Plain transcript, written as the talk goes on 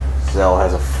Zell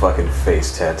has a fucking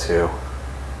face tattoo.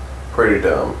 Pretty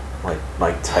dumb. Like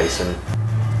Mike Tyson.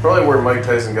 Probably where Mike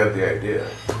Tyson got the idea.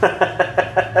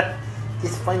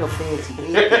 This Final Fantasy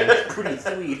 8 game is pretty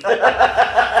sweet. You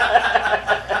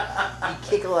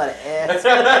kick a lot of ass. This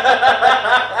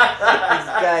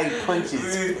guy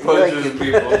punches. He punches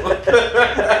people.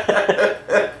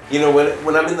 You know,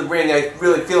 when I'm in the ring, I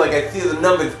really feel like I see the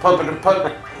numbers popping off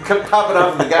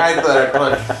of the guys that I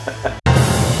punch.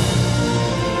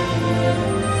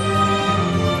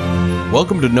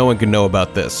 Welcome to No One Can Know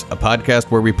About This, a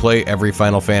podcast where we play every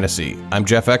Final Fantasy. I'm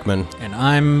Jeff Ekman. And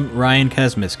I'm Ryan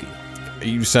Kazmiski.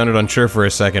 You sounded unsure for a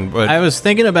second, but... I was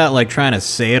thinking about, trying to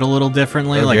say it a little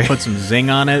differently, Okay. put some zing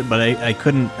on it, but I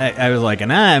couldn't. I was like,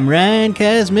 and I'm Ryan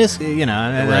Kazmiski, and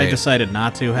I decided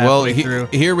not to halfway through.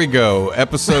 Here we go.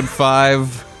 Episode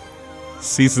 5,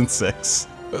 Season 6.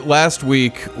 Last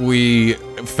week, we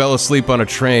fell asleep on a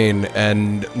train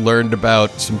and learned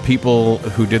about some people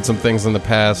who did some things in the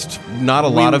past. Not a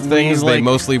lot of things. They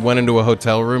mostly went into a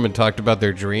hotel room and talked about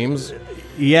their dreams.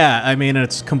 Yeah, I mean,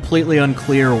 it's completely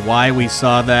unclear why we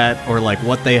saw that, or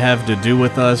what they have to do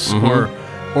with us,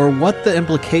 or what the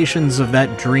implications of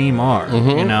that dream are.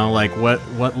 You know,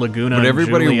 what Laguna. But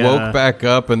everybody and Julia, woke back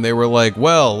up and they were like,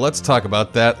 "Well, let's talk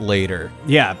about that later."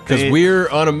 Yeah, because we're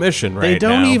on a mission right now. They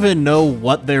don't even know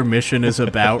what their mission is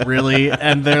about, really,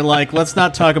 and they're like, "Let's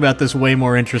not talk about this way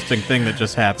more interesting thing that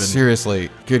just happened." Seriously,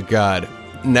 good God.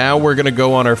 Now we're going to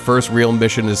go on our first real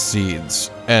mission as Seeds,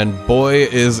 and boy,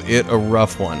 is it a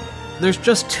rough one. There's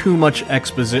just too much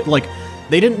exposition.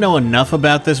 They didn't know enough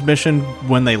about this mission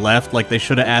when they left. They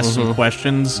should have asked some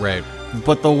questions. Right.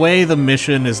 But the way the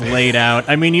mission is laid out,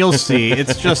 I mean, you'll see.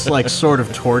 It's just, sort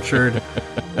of tortured.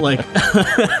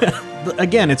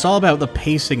 Again, it's all about the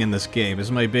pacing in this game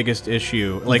is my biggest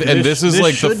issue. And this is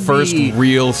the first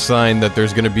real sign that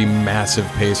there's going to be massive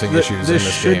pacing issues in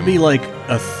this game. This should be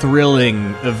a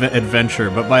thrilling adventure,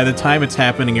 but by the time it's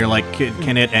happening, you're like,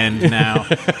 can it end now?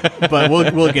 But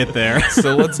we'll get there.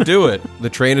 So let's do it. The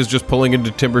train is just pulling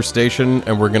into Timber Station,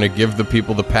 and we're going to give the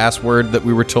people the password that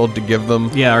we were told to give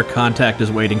them. Yeah, our contact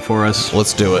is waiting for us.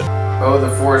 Let's do it. Oh, the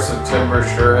force of Timber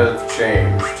sure have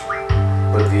changed.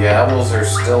 But the owls are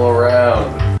still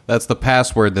around. That's the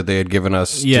password that they had given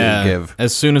us to give.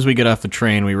 As soon as we get off the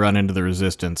train, we run into the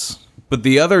resistance. But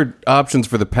the other options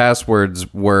for the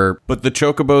passwords were, but the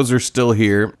Chocobos are still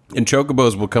here, and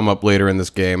Chocobos will come up later in this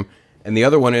game. And the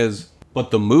other one is,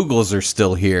 but the Moogles are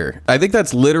still here. I think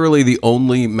that's literally the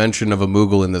only mention of a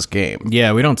Moogle in this game.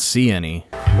 Yeah, we don't see any.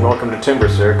 Welcome to Timber,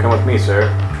 sir. Come with me, sir.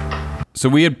 So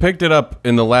we had picked it up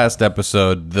in the last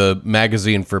episode, the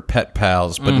magazine for Pet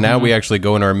Pals, but now we actually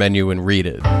go in our menu and read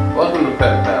it. Welcome to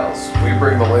Pet Pals. We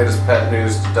bring the latest pet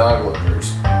news to dog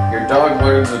lovers. Your dog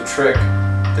learns a trick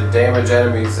to damage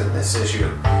enemies in this issue.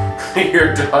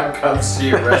 Your dog comes to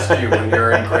your rescue when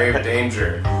you're in grave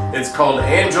danger. It's called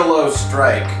Angelo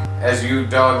Strike. As you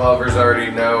dog lovers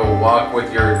already know, walk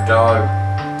with your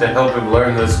dog to help him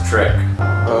learn this trick.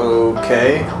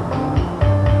 Okay.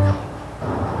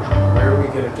 Where do we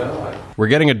get a dog? We're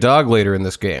getting a dog later in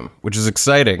this game, which is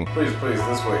exciting. Please,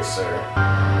 this way, sir.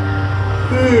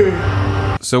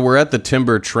 So we're at the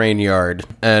Timber train yard,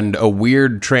 and a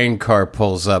weird train car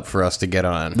pulls up for us to get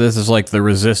on. This is the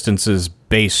Resistance's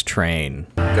base train.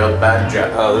 Go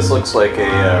Badger. Oh, this looks like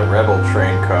a rebel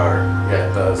train car. Yeah,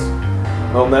 it does.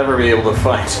 We'll never be able to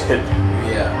find it.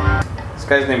 Yeah. This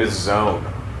guy's name is Zone.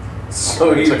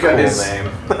 So That's you a cool guys name.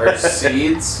 are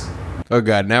Seeds? Oh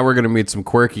god, now we're going to meet some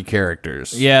quirky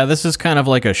characters. Yeah, this is kind of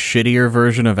like a shittier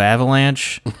version of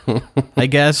Avalanche, I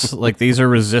guess. These are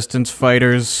Resistance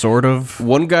fighters, sort of.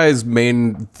 One guy's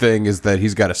main thing is that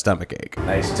he's got a stomachache.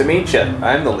 Nice to meet you.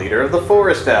 I'm the leader of the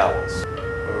Forest Owls.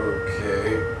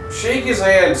 Okay. Shake his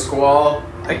hand, Squall.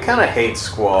 I kind of hate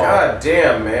Squall. God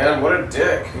damn, man. What a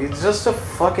dick. He's just a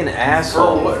fucking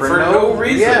asshole. For no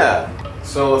reason. Yeah.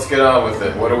 So let's get on with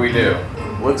it. What do we do?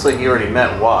 Looks like you already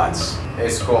met Watts. Hey,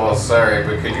 Squall, sorry,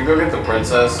 but could you go get the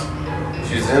princess?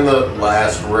 She's in the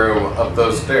last room up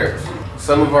those stairs.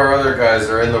 Some of our other guys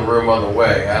are in the room on the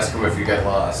way. Ask them if you get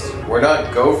lost. We're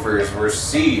not gophers, we're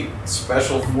Seed,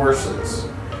 Special Forces.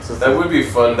 So that would be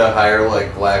fun to hire,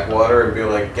 Blackwater and be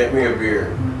like, get me a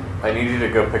beer. I need you to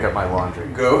go pick up my laundry.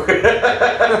 Go.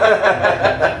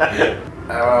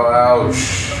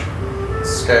 Ouch.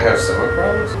 Does this guy have stomach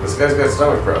problems? This guy's got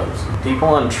stomach problems. People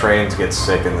on trains get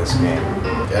sick in this game.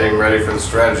 Getting ready for the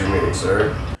strategy meeting,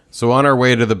 sir. So on our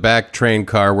way to the back train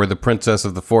car where the Princess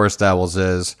of the Forest Owls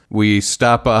is, we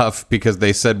stop off because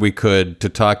they said we could to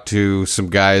talk to some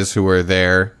guys who are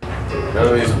there. None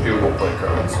of these people play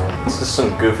cards. This is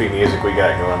some goofy music we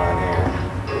got going on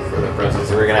here. For the the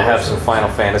princess. We're gonna have some Final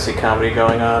Fantasy comedy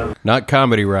going on. Not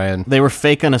comedy, Ryan. They were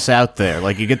faking us out there.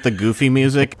 Like, you get the goofy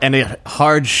music, and a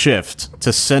hard shift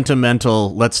to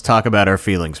sentimental, let's talk about our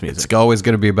feelings music. It's always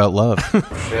going to be about love.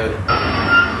 Shit.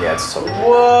 Yeah, it's totally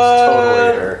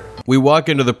her. We walk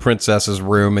into the princess's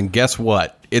room, and guess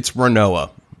what? It's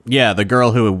Rinoa. Yeah, the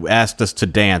girl who asked us to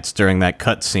dance during that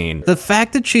cutscene. The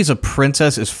fact that she's a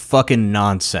princess is fucking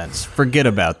nonsense. Forget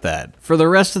about that. For the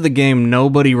rest of the game,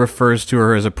 nobody refers to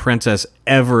her as a princess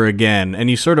ever again, and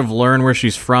you sort of learn where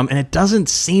she's from, and it doesn't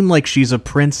seem like she's a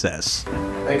princess.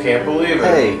 I can't believe it.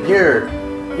 Hey, you're,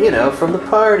 from the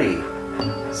party.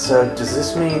 So does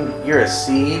this mean you're a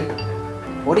seed?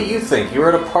 What do you think? You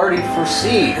were at a party for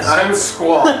seeds. I'm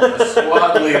Squall, the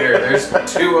squad leader. There's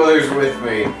 2 others with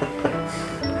me.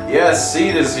 Yes,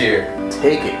 Seed is here.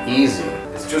 Take it easy.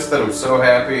 It's just that I'm so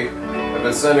happy. I've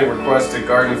been sending requests to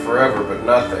Garden forever, but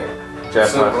nothing. Jeff,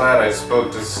 I'm so glad I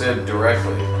spoke to Sid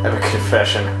directly. I have a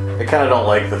confession. I kind of don't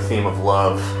like the theme of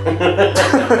love.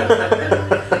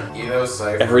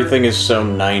 Cypher. Everything is so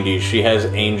 90s. She has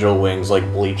angel wings like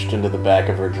bleached into the back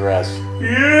of her dress.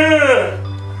 Yeah!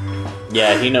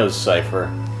 Yeah, he knows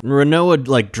Cypher. Rinoa,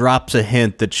 like, drops a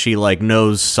hint that she, like,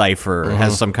 knows Cypher,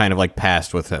 has some kind of, like,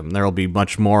 past with him. There'll be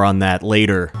much more on that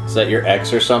later. Is that your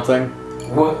ex or something?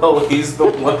 Well, he's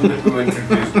the one who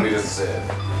introduced me to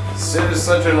Sid. Sid is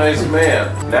such a nice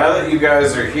man. Now that you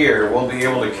guys are here, we'll be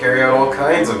able to carry out all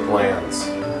kinds of plans.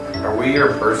 Are we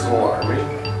your personal army?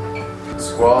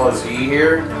 Squall, is he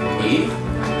here? He?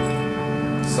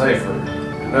 Cypher.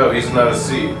 No, he's not a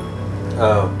seed.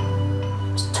 Oh.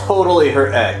 It's totally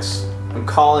her ex. I'm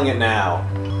calling it now.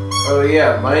 Oh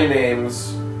yeah, my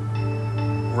name's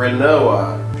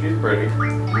Rinoa. She's pretty.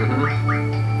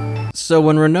 So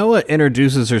when Rinoa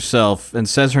introduces herself and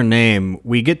says her name,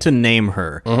 we get to name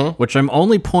her, which I'm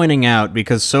only pointing out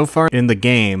because so far in the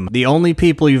game, the only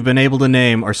people you've been able to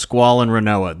name are Squall and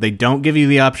Rinoa. They don't give you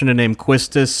the option to name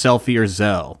Quistis, Selphie, or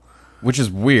Zell. Which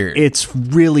is weird. It's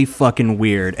really fucking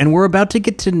weird. And we're about to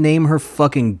get to name her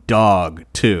fucking dog,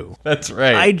 too. That's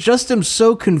right. I just am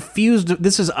so confused.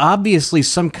 This is obviously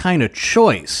some kind of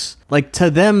choice. Like, to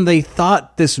them, they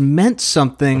thought this meant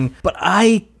something, but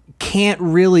I can't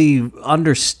really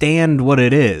understand what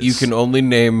it is. You can only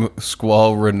name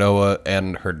Squall, Rinoa,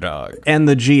 and her dog. And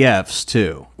the GFs,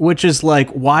 too. Which is like,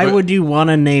 why would you want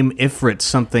to name Ifrit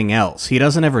something else? He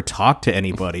doesn't ever talk to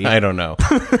anybody. I don't know.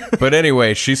 But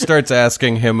anyway, she starts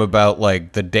asking him about,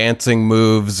 like, the dancing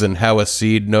moves and how a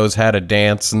seed knows how to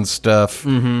dance and stuff. Seed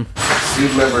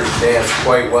members dance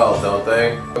quite well, don't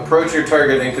they? Approach your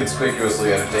target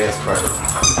inconspicuously at a dance party.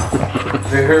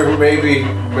 There may be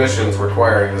missions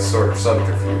requiring this sort of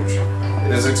subterfuge.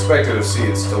 It is expected of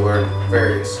seeds to learn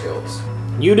various skills.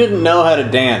 You didn't know how to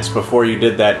dance before you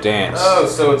did that dance. Oh,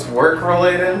 so it's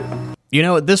work-related? You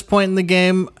know, at this point in the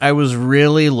game, I was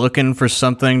really looking for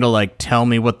something to, like, tell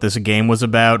me what this game was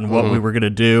about and what we were going to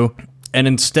do. And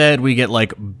instead, we get,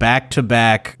 like,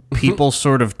 back-to-back people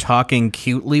sort of talking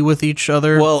cutely with each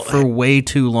other for way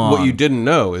too long. What you didn't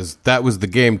know is that was the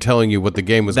game telling you what the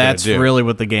game was going to do. That's really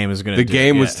what the game is going to do. The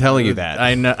game was telling you that.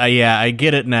 I know. Yeah, I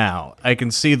get it now. I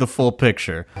can see the full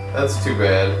picture. That's too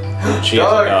bad. She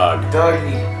has a dog.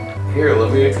 Doggy. Here,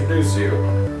 let me introduce you.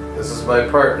 This is my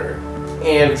partner,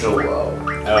 Angelo.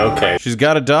 Oh, okay. She's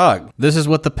got a dog. This is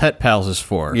what the Pet Pals is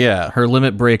for. Yeah. Her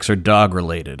limit breaks are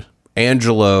dog-related.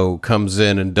 Angelo comes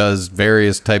in and does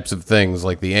various types of things,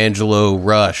 like the Angelo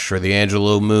Rush or the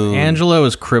Angelo Moon. Angelo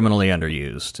is criminally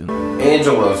underused.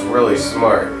 Angelo's really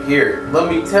smart. Here,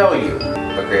 let me tell you.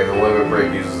 Okay, the limit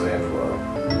break uses Angelo.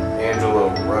 Angelo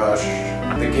Rush.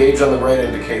 The gauge on the right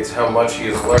indicates how much he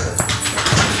has learned.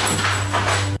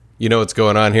 You know what's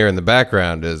going on here in the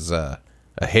background is a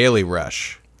Haley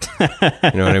Rush. You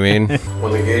know what I mean?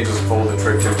 When the gauge is full, the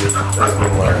trick has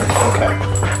been learned.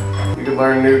 Okay. You can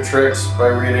learn new tricks by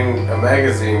reading a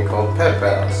magazine called Pet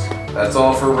Pals. That's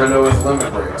all for Rinoa's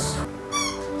limit breaks.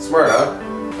 Smart, huh?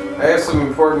 I have some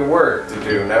important work to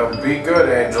do. Now be good,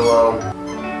 Angelo.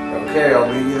 Okay, I'll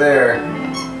meet you there.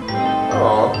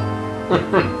 Aww.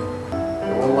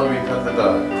 It won't let me pet the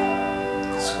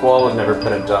dog. Squall would never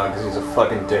pet a dog because he's a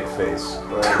fucking dick face.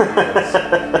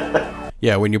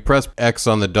 Yeah, when you press X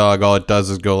on the dog, all it does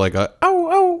is go like a, oh,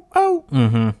 oh, oh.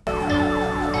 Mm-hmm.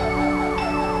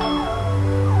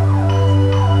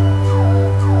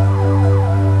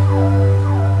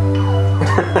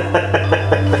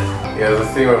 Yeah, the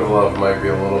theme of love might be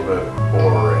a little bit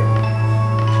boring.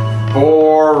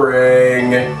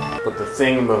 But the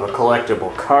theme of a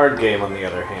collectible card game, on the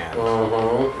other hand.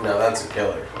 Now that's a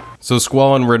killer. So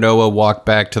Squall and Rinoa walk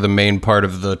back to the main part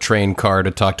of the train car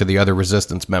to talk to the other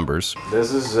Resistance members.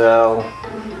 This is Zell.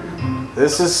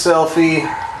 This is Selfie.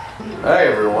 Hi,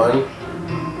 everyone.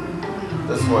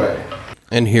 This way.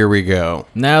 And here we go.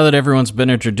 Now that everyone's been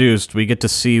introduced, we get to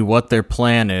see what their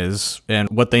plan is and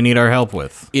what they need our help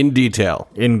with. In detail.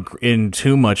 In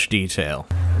too much detail.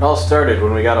 It all started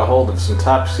when we got a hold of some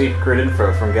top secret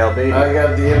info from Galbadia. I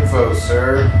got the info,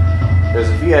 sir. There's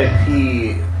a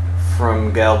VIP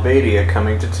from Galbadia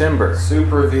coming to Timber.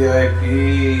 Super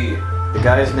VIP. The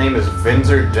guy's name is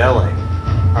Vinzer Delling,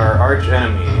 our arch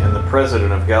enemy and the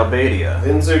president of Galbadia.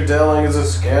 Vinzer Delling is a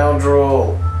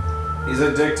scoundrel. He's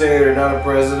a dictator, not a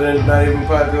president, not even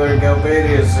popular in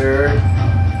Galbadia, sir.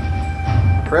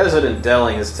 President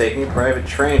Delling is taking a private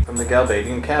train from the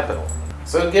Galbadian capital.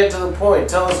 So get to the point.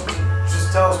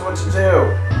 Just tell us what to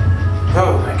do.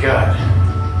 Oh my god.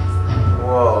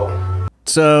 Whoa.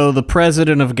 So the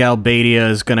president of Galbadia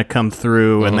is going to come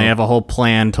through, and they have a whole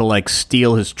plan to like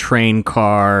steal his train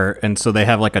car, and so they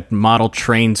have like a model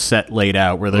train set laid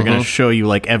out where they're going to show you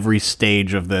like every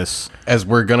stage of this. As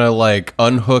we're gonna like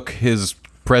unhook his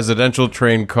presidential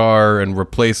train car and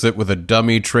replace it with a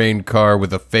dummy train car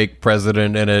with a fake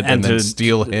president in it, and then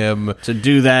steal him. To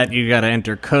do that, you got to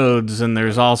enter codes, and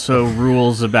there's also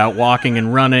rules about walking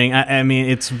and running. I mean,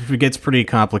 it gets pretty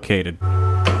complicated.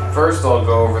 First, I'll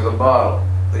go over the model.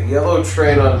 The yellow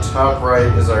train on top right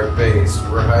is our base.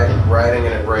 We're riding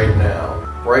in it right now.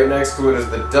 Right next to it is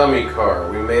the dummy car.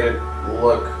 We made it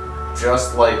look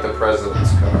just like the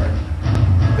president's car.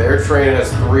 Their train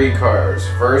has 3 cars.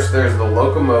 First, there's the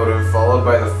locomotive, followed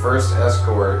by the first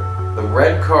escort. The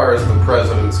red car is the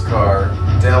president's car.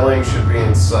 Delling should be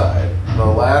inside. The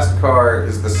last car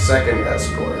is the second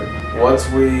escort. Once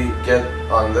we get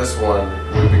on this one,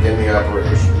 we begin the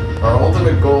operation. Our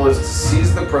ultimate goal is to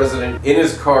seize the president in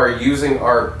his car using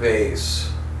our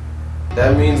base.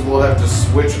 That means we'll have to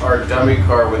switch our dummy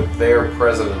car with their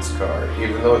president's car,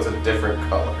 even though it's a different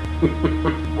color.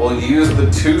 We'll use the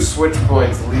 2 switch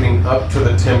points leading up to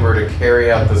the Timber to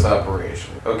carry out this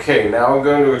operation. Okay, now I'm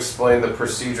going to explain the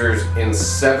procedures in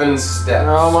 7 steps.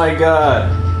 Oh my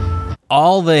god.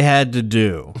 All they had to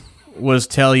do was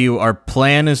tell you our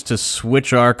plan is to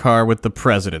switch our car with the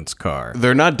president's car.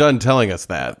 They're not done telling us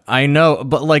that. I know,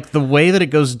 but like the way that it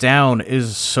goes down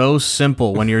is so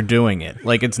simple when you're doing it.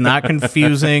 Like it's not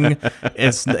confusing.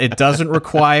 It doesn't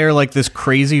require like this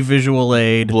crazy visual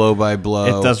aid. Blow by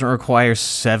blow. It doesn't require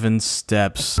 7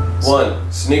 steps.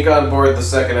 1. Sneak on board the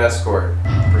second escort.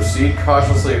 Proceed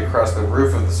cautiously across the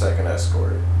roof of the second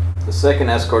escort. The second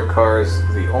escort car is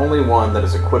the only one that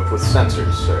is equipped with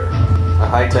sensors, sir. A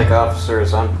high-tech officer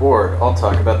is on board. I'll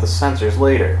talk about the sensors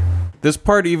later. This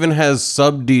part even has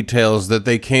sub-details that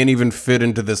they can't even fit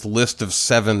into this list of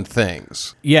 7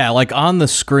 things. Yeah, like on the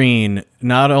screen,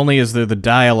 not only is there the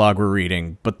dialogue we're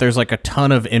reading, but there's like a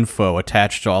ton of info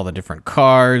attached to all the different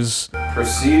cars.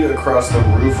 Proceed across the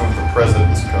roof of the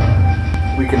president's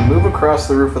car. We can move across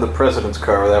the roof of the president's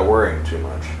car without worrying too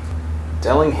much.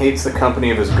 Delling hates the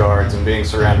company of his guards and being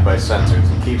surrounded by sensors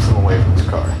and keeps them away from his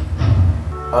car.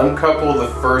 Uncouple the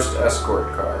first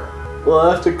escort car. We'll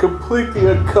have to complete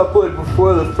the uncoupling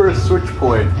before the first switch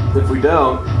point. If we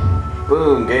don't,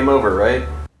 boom, game over, right?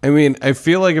 I mean, I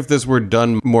feel like if this were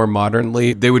done more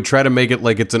modernly, they would try to make it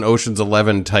like it's an Ocean's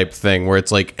 11 type thing where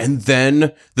it's like, and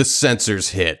then the sensors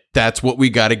hit. That's what we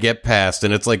got to get past.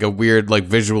 And it's like a weird like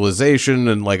visualization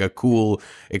and like a cool,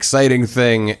 exciting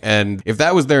thing. And if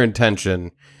that was their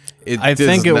intention, I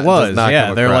think it was.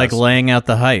 Yeah, they're like laying out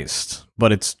the heist,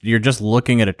 but you're just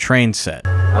looking at a train set.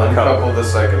 Uncouple the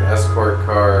second escort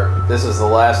car. This is the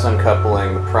last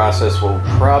uncoupling. The process will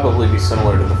probably be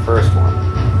similar to the first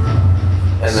one.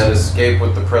 And then escape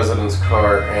with the president's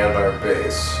car and our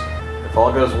base. If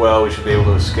all goes well, we should be able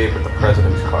to escape with the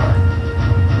president's car.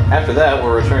 After that,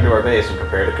 we'll return to our base and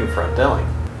prepare to confront Delling.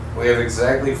 We have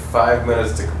exactly 5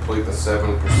 minutes to complete the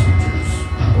 7 procedures.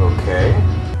 Okay.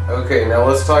 Okay, now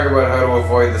let's talk about how to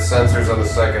avoid the sensors on the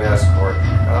second escort.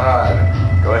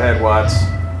 God. Go ahead, Watts.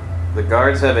 The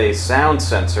guards have a sound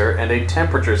sensor and a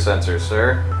temperature sensor,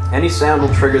 sir. Any sound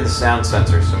will trigger the sound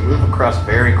sensor, so move across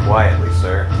very quietly,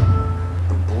 sir.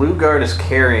 The blue guard is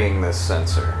carrying this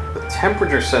sensor. The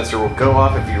temperature sensor will go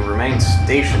off if you remain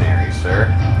stationary, sir.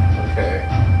 Okay.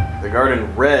 The guard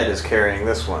in red is carrying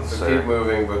this one, So sir. keep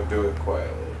moving, but do it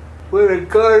quietly. When a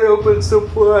guard opens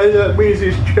supply, that means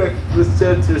he's checked the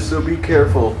sensors, so be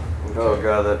careful. Oh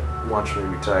god, that launched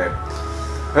me tired.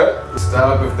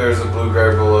 Stop if there's a blue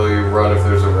guard below you, run if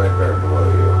there's a red guard below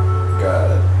you.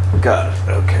 Got it. Got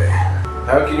it, okay.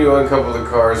 How can you uncouple the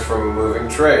cars from a moving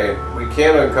train? We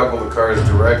can't uncouple the cars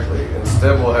directly.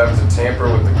 Instead, we'll have to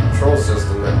tamper with the control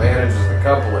system that manages the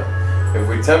coupling. If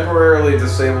we temporarily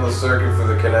disable the circuit for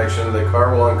the connection, the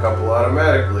car will uncouple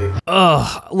automatically.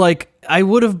 Ugh, like, I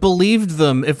would have believed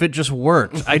them if it just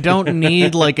worked. I don't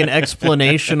need, like, an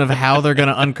explanation of how they're going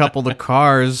to uncouple the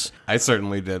cars. I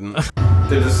certainly didn't.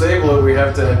 To disable it, we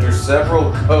have to enter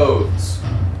several codes.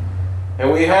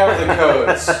 And we have the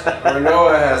codes.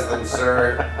 Renoa has them,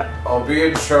 sir. I'll be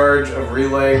in charge of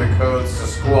relaying the codes to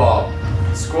Squall.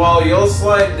 Squall, you'll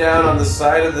slide down on the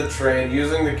side of the train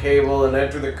using the cable and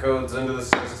enter the codes into the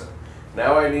system.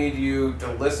 Now I need you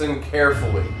to listen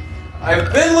carefully.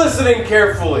 I've been listening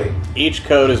carefully! Each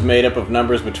code is made up of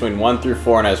numbers between 1 through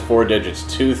 4 and has 4 digits.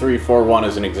 2, 3, 4, 1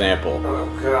 is an example.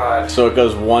 Oh, God. So it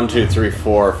goes 1, 2, 3,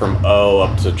 4 from O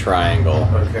up to triangle.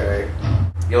 Okay.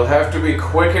 You'll have to be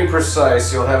quick and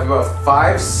precise. You'll have about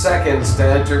 5 seconds to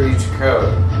enter each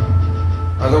code.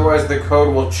 Otherwise, the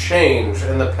code will change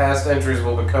and the past entries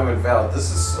will become invalid.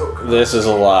 This is so good. This is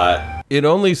a lot. It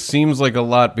only seems like a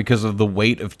lot because of the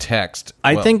weight of text.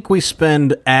 I think we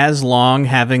spend as long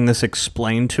having this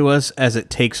explained to us as it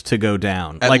takes to go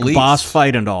down. At Like least. boss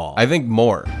fight and all. I think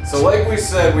more. So like we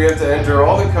said, we have to enter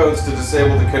all the codes to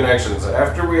disable the connections.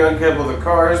 After we uncouple the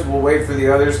cars, we'll wait for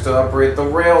the others to operate the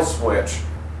rail switch.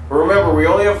 Remember, we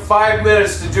only have 5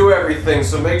 minutes to do everything,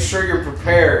 so make sure you're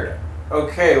prepared.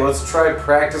 Okay, let's try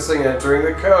practicing entering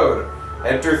the code.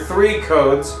 Enter 3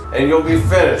 codes, and you'll be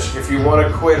finished. If you want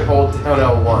to quit, hold down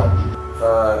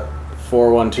L1.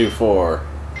 4124.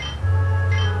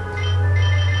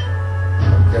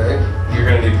 Okay. You're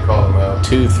gonna need to call them out.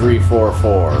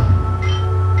 2344.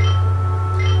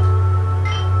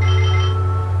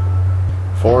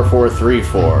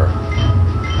 4434.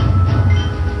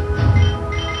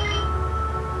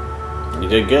 You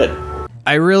did good.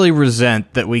 I really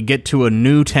resent that we get to a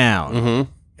new town.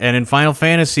 And in Final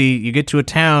Fantasy, you get to a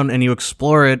town and you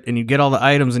explore it and you get all the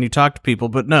items and you talk to people,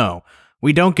 but no,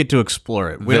 we don't get to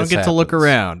explore it. We don't This get to look happens.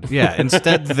 around. Yeah,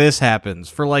 instead this happens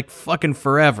for like fucking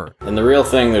forever. In the real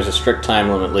thing, there's a strict time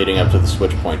limit leading up to the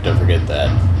switch point, don't forget that.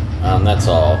 That's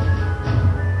all.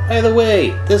 By the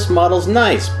way, this model's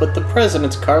nice, but the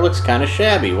president's car looks kinda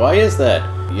shabby. Why is that?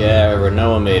 Yeah,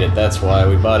 Renoa made it, that's why.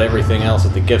 We bought everything else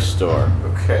at the gift store.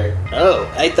 Okay.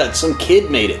 Oh, I thought some kid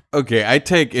made it. Okay, I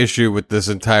take issue with this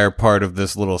entire part of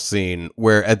this little scene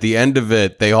where at the end of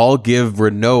it, they all give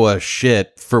Renoa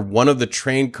shit for one of the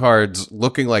train cards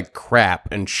looking like crap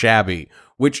and shabby,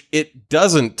 which it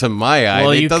doesn't to my eye.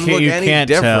 Well, it you doesn't can't- look you any can't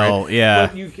different. tell, yeah.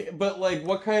 But like,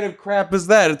 what kind of crap is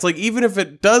that? It's like, even if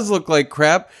it does look like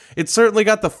crap, it certainly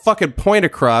got the fucking point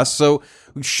across, so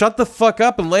shut the fuck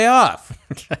up and lay off.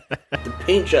 The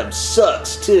paint job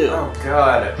sucks, too. Oh,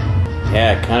 God.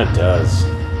 Yeah, it kinda does.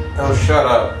 Oh, shut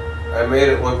up. I made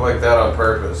it look like that on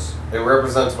purpose. It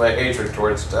represents my hatred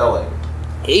towards Stelling.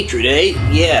 Hatred, eh?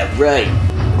 Yeah, right.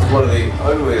 It's one of the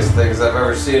ugliest things I've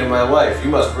ever seen in my life. You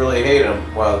must really hate him.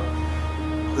 Well,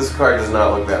 this card does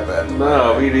not look that bad to me.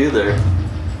 No, me neither.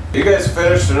 You guys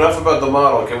finished enough about the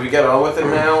model. Can we get on with it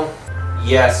now?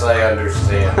 Yes, I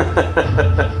understand.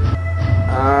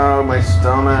 Oh, my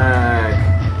stomach.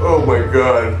 Oh my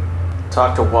god.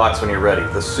 Talk to Watts when you're ready.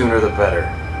 The sooner the better.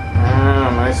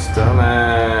 Oh, my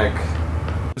stomach.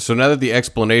 So now that the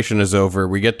explanation is over,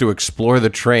 we get to explore the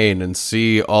train and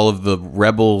see all of the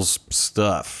rebels'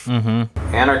 stuff.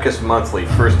 Anarchist Monthly,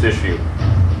 first issue.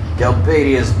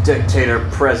 Galbadia's dictator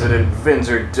president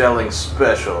Vinzer Delling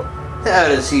special. How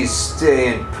does he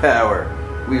stay in power?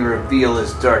 We reveal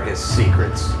his darkest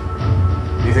secrets.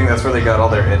 Do you think that's where they got all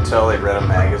their intel? They read a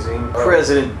magazine?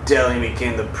 President Delling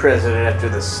became the president after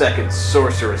the Second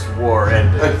Sorceress War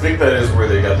ended. I think that is where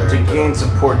they got their To info. gain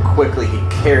support quickly, he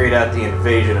carried out the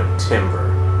invasion of Timber.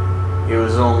 It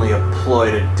was only a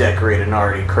ploy to decorate an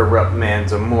already corrupt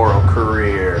man's immoral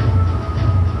career.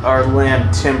 Our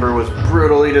land Timber was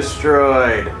brutally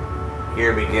destroyed.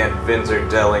 Here began Vinzer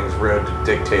Delling's road to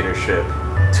dictatorship.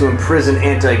 To imprison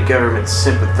anti-government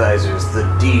sympathizers, the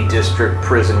D District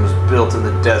prison was built in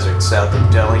the desert south of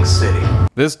Delling City.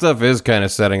 This stuff is kind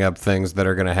of setting up things that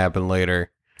are going to happen later.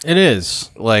 It is.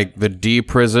 Like the D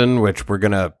prison, which we're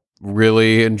going to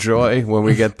really enjoy when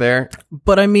we get there.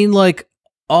 But I mean, like,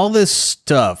 all this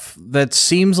stuff that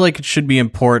seems like it should be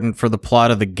important for the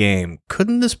plot of the game,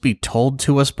 couldn't this be told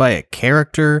to us by a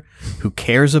character who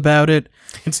cares about it?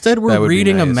 Instead, That we're would be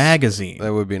reading a nice. magazine.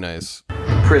 That would be nice.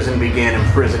 The prison began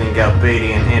imprisoning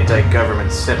Galbadian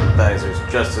anti-government sympathizers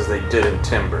just as they did in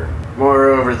Timber.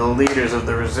 Moreover, the leaders of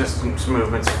the resistance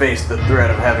movements faced the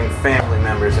threat of having family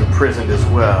members imprisoned as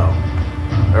well.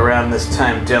 Around this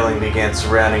time, Delling began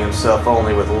surrounding himself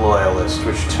only with loyalists,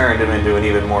 which turned him into an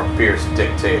even more fierce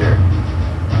dictator.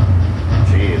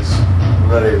 Jeez. I'm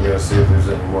not even gonna see if there's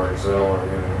any more because I don't want to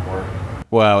get any more.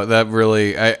 Wow, that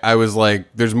really, I was like,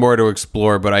 there's more to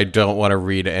explore, but I don't want to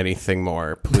read anything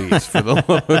more. Please, for the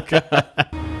love of God.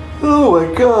 Oh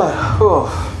my god.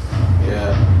 Oh.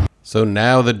 Yeah. So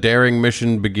now the daring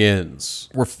mission begins.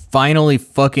 We're finally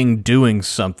fucking doing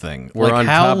something. We're on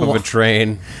top of a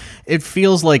train. It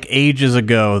feels like ages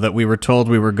ago that we were told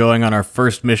we were going on our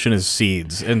first mission as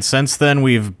Seeds, and since then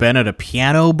we've been at a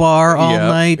piano bar all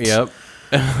night. Yep.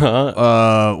 We've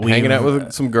Hanging out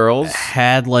with some girls.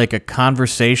 had like a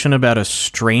conversation about a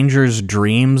stranger's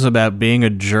dreams about being a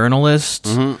journalist,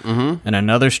 and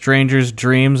another stranger's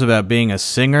dreams about being a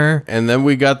singer. And then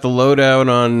we got the lowdown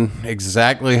on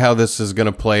exactly how this is going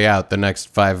to play out the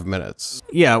next 5 minutes.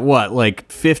 Yeah, what,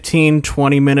 like 15,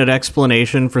 20-minute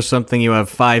explanation for something you have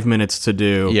 5 minutes to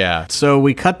do. Yeah. So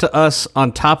we cut to us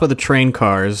on top of the train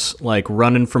cars, like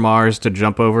running from ours to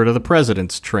jump over to the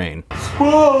president's train.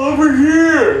 Whoa, over here.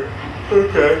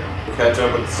 Okay. Catch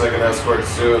up with the second escort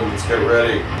soon. Let's get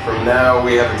ready. From now,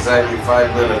 we have exactly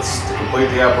 5 minutes to complete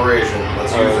the operation.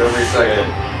 Let's use every second.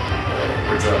 Alright,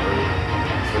 we're jumping.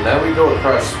 So now we go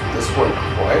across this one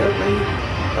quietly?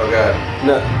 Oh god.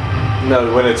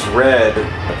 No, when it's red.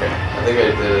 Okay. I think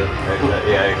I did it.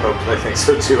 I think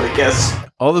so too, I guess.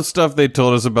 All the stuff they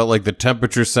told us about, like, the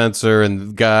temperature sensor and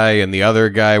the guy and the other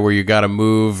guy where you gotta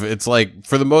move, it's like,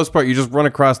 for the most part, you just run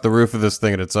across the roof of this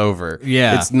thing and it's over.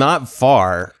 Yeah. It's not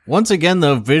far. Once again,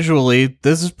 though, visually,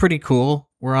 this is pretty cool.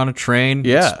 We're on a train,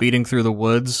 Yeah. speeding through the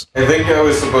woods. I think I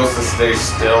was supposed to stay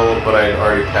still, but I had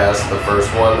already passed the first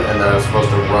one, and then I was supposed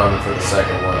to run for the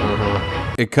second one.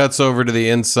 It cuts over to the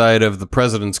inside of the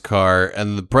president's car,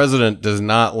 and the president does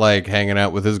not like hanging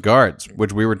out with his guards,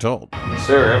 which we were told.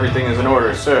 Sir, everything is in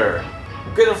order, sir.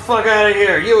 Get the fuck out of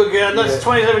here. You again. That's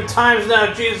 27 times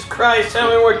now. Jesus Christ. How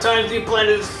many more times do you plan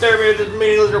to disturb me with this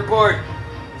meaningless report?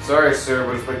 Sorry, sir,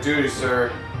 but it's my duty,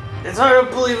 sir. It's hard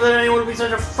to believe that anyone would be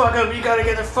such a fuck up. You gotta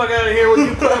get the fuck out of here when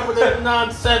you put up with this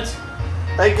nonsense.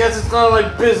 I guess it's not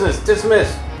like business.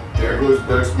 Dismissed. There goes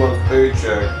next month's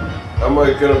paycheck. How am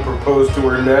I gonna propose to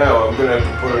her now? I'm gonna have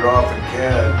to put it off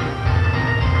again.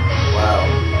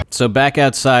 Wow. So back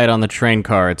outside on the train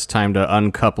car, it's time to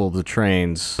uncouple the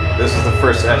trains. This is the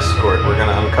first escort. We're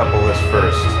gonna uncouple this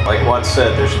first. Like Watt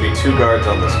said, there should be 2 guards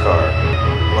on this car.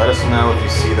 Let us know if you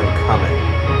see them coming.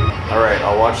 Alright,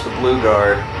 I'll watch the blue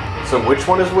guard. So which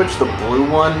one is which? The blue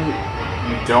one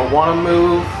you don't want to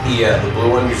move? Yeah, the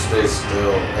blue one you stay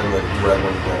still, and the red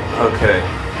one don't.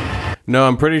 Okay. No,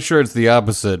 I'm pretty sure it's the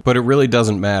opposite, but it really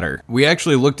doesn't matter. We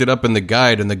actually looked it up in the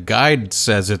guide, and the guide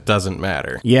says it doesn't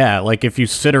matter. Yeah, like if you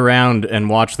sit around and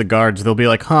watch the guards, they'll be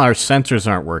like, our sensors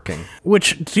aren't working.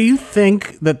 Which, do you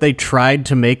think that they tried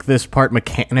to make this part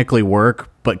mechanically work,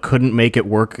 but couldn't make it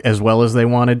work as well as they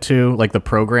wanted to, like the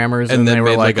programmers, And then they were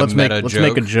made, like, like, a let's meta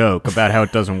make a joke." joke about how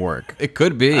it doesn't work. It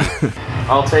could be.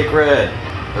 I'll take red.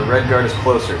 The red guard is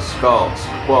closer. Scalds.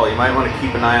 Well, you might want to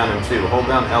keep an eye on him too. Hold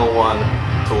down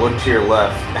L1 to look to your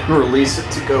left and release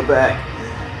it to go back.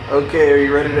 Okay, are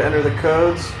you ready to enter the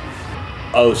codes?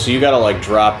 Oh, so you gotta like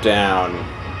drop down.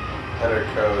 Enter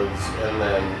codes, and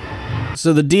then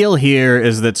So the deal here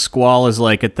is that Squall is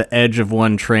like at the edge of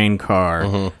one train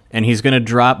car, and he's going to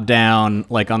drop down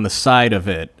like on the side of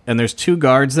it. And there's 2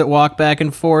 guards that walk back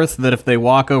and forth that if they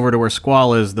walk over to where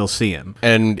Squall is, they'll see him.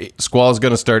 And Squall's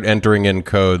going to start entering in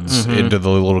codes into the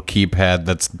little keypad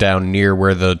that's down near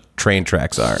where the train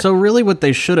tracks are. So really what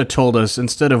they should have told us,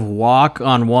 instead of walk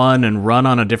on one and run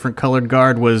on a different colored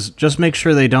guard, was just make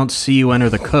sure they don't see you enter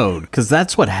the code. Because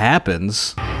that's what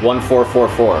happens.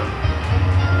 1444.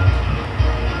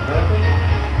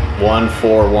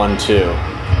 1412.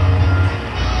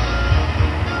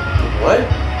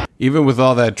 what? Even with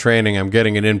all that training, I'm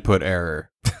getting an input error.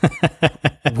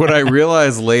 What I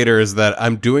realize later is that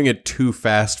I'm doing it too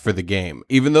fast for the game.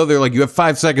 Even though they're like, you have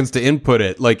 5 seconds to input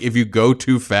it. Like, if you go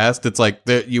too fast, it's like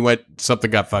something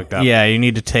got fucked up. Yeah, you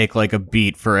need to take like a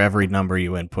beat for every number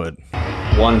you input.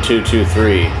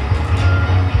 1223. Oh,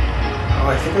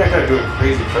 I think I gotta do it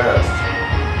crazy fast.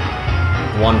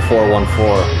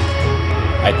 1414.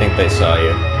 I think they saw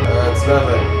you. It's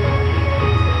nothing.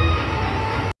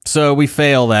 So we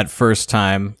fail that first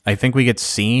time. I think we get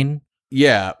seen.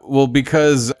 Yeah, well,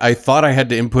 because I thought I had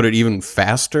to input it even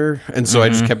faster, and so I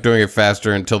just kept doing it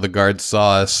faster until the guards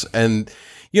saw us. And,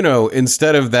 you know,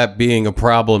 instead of that being a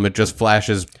problem, it just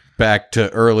flashes back to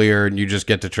earlier, and you just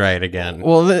get to try it again.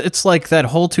 Well, it's like that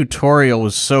whole tutorial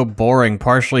was so boring,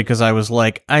 partially because I was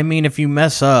like, I mean, if you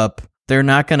mess up, they're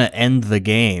not going to end the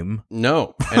game.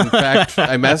 No, in fact,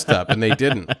 I messed up, and they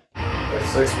didn't. There's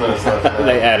 6 minutes left now.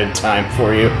 They added time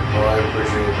for you. Well, I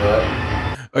appreciate that.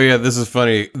 Oh yeah, this is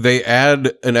funny. They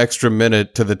add an extra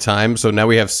minute to the time, so now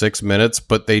we have 6 minutes,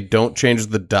 but they don't change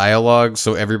the dialogue,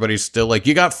 so everybody's still like,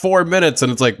 you got 4 minutes,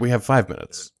 and it's like, we have 5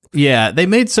 minutes. Yeah, they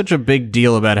made such a big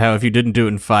deal about how if you didn't do it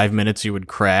in 5 minutes, you would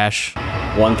crash.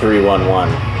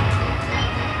 1311.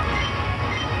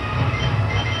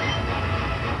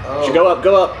 Oh,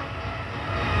 Go up.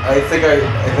 I think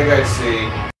I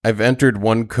see. I've entered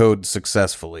one code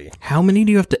successfully. How many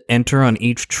do you have to enter on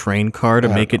each train car to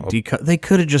make it decode? They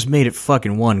could have just made it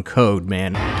fucking one code,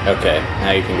 man. Okay,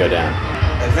 now you can go down.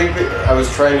 I think that I was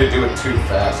trying to do it too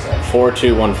fast, actually.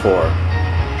 4214.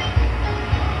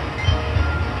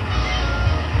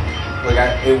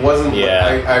 Like, it wasn't...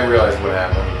 Yeah. I realized what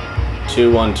happened.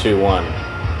 2121.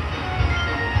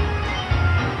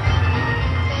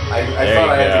 I There thought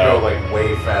you I had to go. go, like,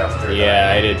 way faster. Yeah,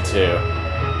 I did too.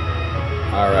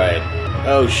 Alright.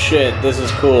 Oh shit, this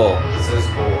is cool. This is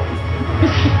cool.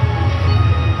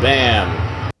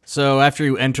 Bam. So after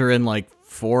you enter in like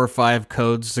 4 or 5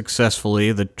 codes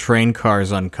successfully, the train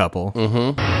cars uncouple.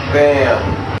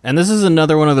 Bam! And this is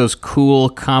another one of those cool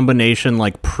combination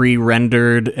like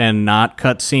pre-rendered and not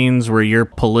cutscenes where your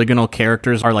polygonal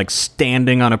characters are like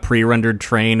standing on a pre-rendered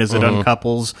train as it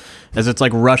uncouples, as it's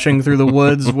like rushing through the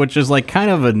woods, which is like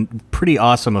kind of a pretty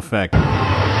awesome effect.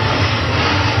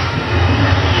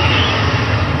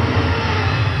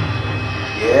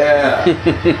 Yeah!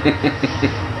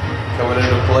 Coming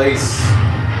into place.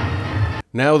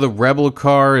 Now the rebel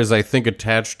car is, I think,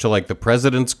 attached to like the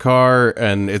president's car,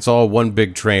 and it's all one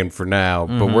big train for now.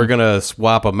 But we're gonna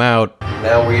swap them out.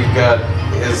 Now we've got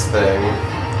his thing.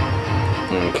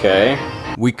 Okay.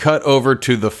 We cut over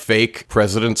to the fake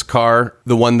president's car,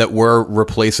 the one that we're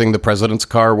replacing the president's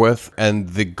car with, and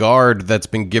the guard that's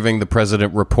been giving the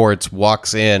president reports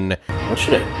walks in, What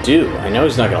should I do? I know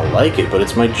he's not gonna like it, but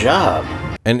it's my job.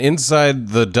 and inside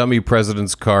the dummy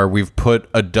president's car, we've put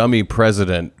a dummy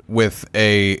president with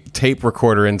a tape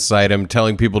recorder inside him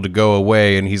telling people to go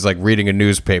away, and he's like reading a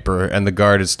newspaper, and the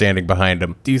guard is standing behind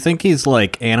him. Do you think he's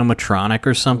like animatronic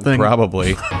or something?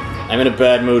 Probably. I'm in a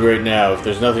bad mood right now. If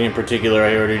there's nothing in particular,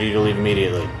 I ordered you to leave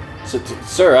immediately.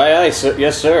 Sir, aye, sir.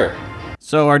 Yes, sir.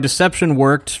 So our deception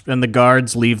worked, and the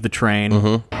guards leave the train.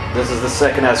 This is the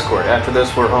second escort. After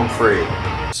this, we're home free.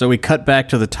 So we cut back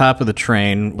to the top of the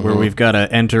train where we've got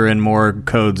to enter in more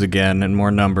codes again and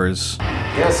more numbers.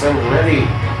 Yes, I'm ready.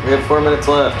 We have 4 minutes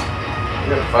left.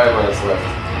 We got 5 minutes left.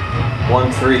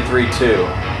 1332.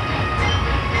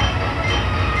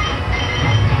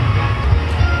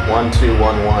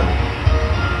 1211.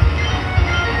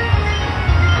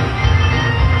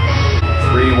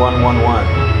 3111.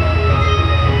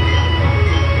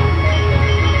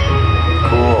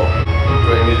 Cool. Do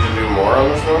I need to do more on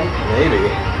this one? Maybe.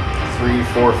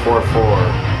 3444.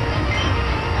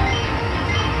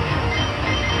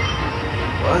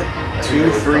 What?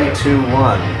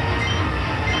 2321.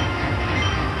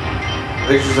 I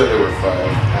think she said there were 5.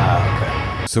 Ah,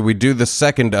 okay. So we do the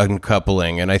second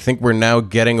uncoupling, and I think we're now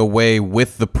getting away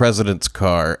with the president's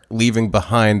car, leaving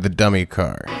behind the dummy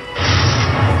car.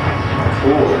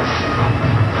 Cool.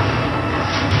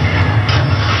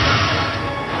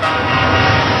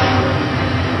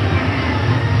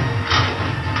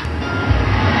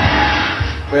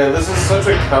 Man, this is such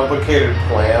a complicated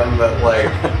plan that, like,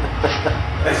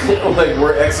 like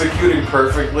we're executing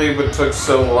perfectly, but took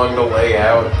so long to lay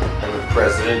out, and the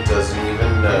president doesn't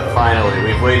even know. Finally,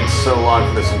 we've waited so long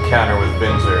for this encounter with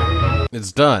Vinzer.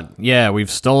 It's done. Yeah,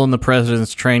 we've stolen the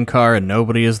president's train car and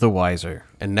nobody is the wiser.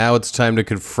 And now it's time to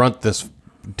confront this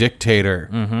dictator.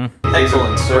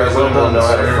 Excellent, sir. Well President will done, know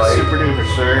how to sir. fight. Super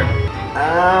duper, sir.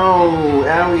 Ow!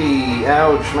 Owie!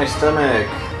 Ouch! My stomach.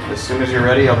 As soon as you're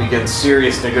ready, I'll begin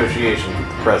serious negotiations with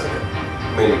the president.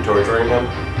 Meaning torturing him?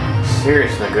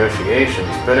 Serious negotiations?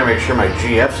 Better make sure my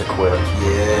GF's equipped.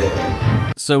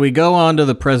 Yeah. So we go on to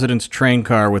the president's train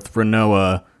car with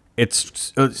Renoa.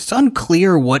 It's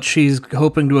unclear what she's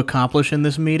hoping to accomplish in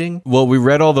this meeting. Well, we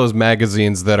read all those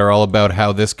magazines that are all about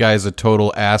how this guy's a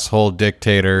total asshole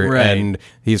dictator Right. and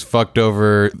he's fucked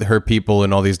over her people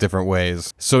in all these different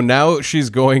ways. So now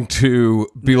she's going to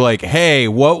be like, hey,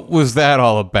 what was that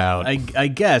all about? I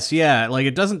guess, yeah. Like,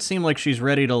 it doesn't seem like she's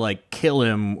ready to, like, kill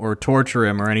him or torture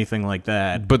him or anything like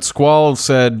that. But Squall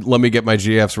said, let me get my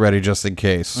GFs ready just in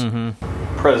case.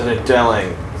 President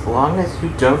Delling, as long as you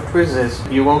don't resist,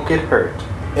 you won't get hurt.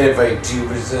 And if I do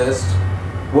resist,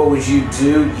 what would you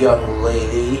do, young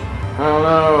lady? Oh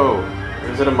no!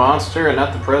 Is it a monster and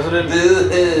not the president?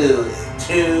 Boo-hoo.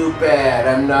 Too bad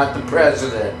I'm not the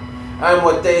president. I'm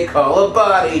what they call a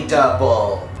body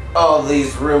double. All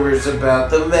these rumors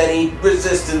about the many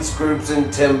resistance groups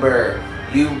in Timber.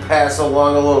 You pass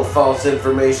along a little false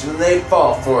information and they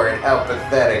fall for it. How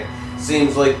pathetic.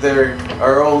 Seems like there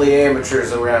are only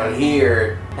amateurs around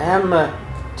here.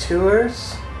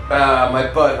 Amateurs? My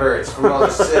butt hurts from all the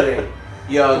sitting.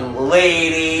 Young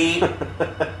lady.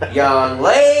 Young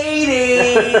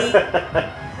lady.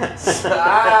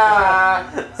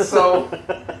 So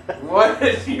what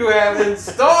did you have in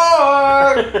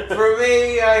store for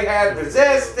me? I had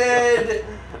resisted.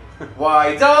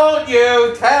 Why don't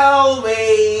you tell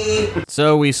me?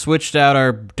 So we switched out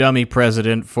our dummy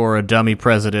president for a dummy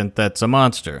president that's a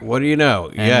monster. What do you know?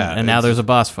 And now there's a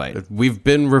boss fight. We've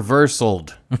been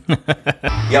reversaled.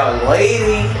 Young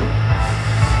lady.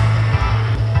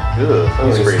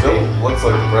 He's He creepy. still looks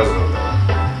like the president, though.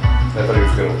 I thought he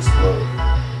was going to explode.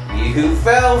 You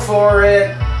fell for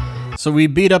it. So we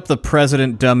beat up the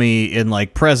president dummy in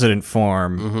like president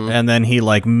form, and then he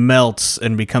like melts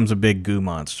and becomes a big goo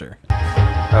monster.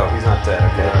 Oh, he's not dead.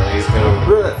 Okay. He's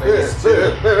going to face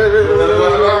two.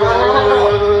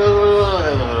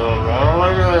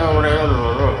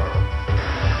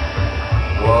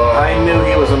 Whoa. I knew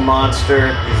he was a monster.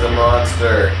 He's a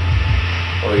monster.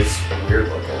 Oh, he's weird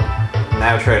looking.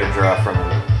 Now try to draw from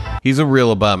him. He's a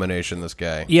real abomination, this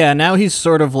guy. Yeah, now he's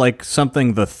sort of like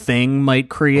something the Thing might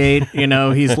create. You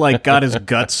know, he's like got his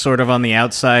guts sort of on the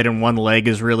outside and one leg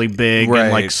is really big and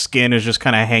Right. like skin is just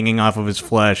kind of hanging off of his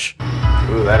flesh.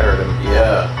 Ooh, that hurt him.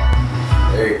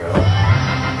 Yeah. There you go.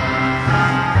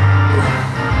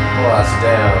 Blast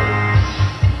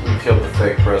down. You killed the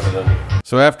fake president.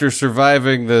 So after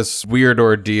surviving this weird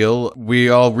ordeal, we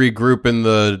all regroup in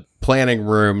the planning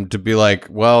room to be like,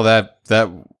 well, that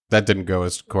didn't go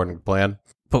as according to plan.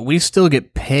 But we still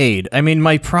get paid. I mean,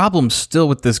 my problem still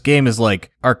with this game is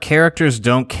like our characters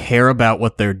don't care about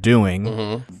what they're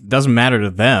doing. Doesn't matter to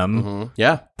them.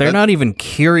 Yeah. They're not even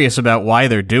curious about why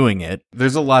they're doing it.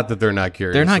 There's a lot that they're not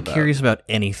curious They're not about. curious about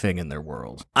anything in their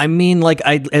world. I mean, like,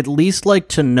 I'd at least like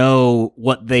to know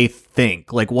what they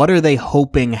think. Like, what are they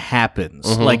hoping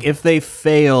happens? Like, if they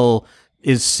fail,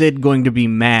 is Sid going to be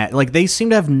mad? Like, they seem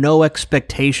to have no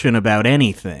expectation about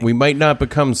anything. We might not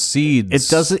become seeds. It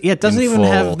doesn't. Yeah, it doesn't in even full.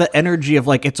 have the energy of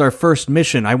like it's our first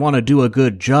mission. I want to do a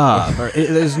good job. Or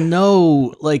there's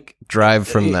no like drive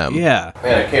from them. Yeah.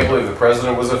 Man, I can't believe the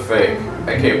president was a fake.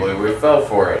 I can't believe we fell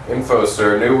for it. Info,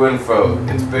 sir. New info.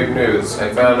 It's big news.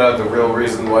 I found out the real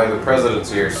reason why the president's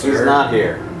here, sir. He's not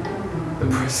here. The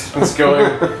president's going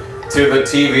to the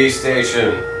TV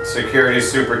station.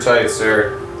 Security's super tight,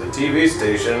 sir. The TV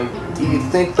station. Do you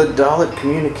think the Dalit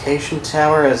communication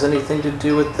tower has anything to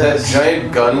do with That this?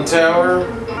 giant gun tower?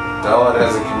 Dalit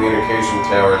has a communication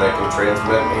tower that can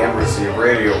transmit and receive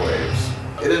radio waves.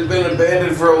 It had been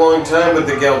abandoned for a long time, but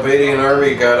the Galbadian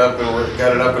army got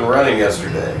it up and running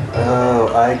yesterday.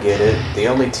 Oh, I get it. The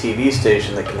only TV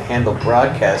station that can handle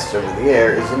broadcasts over the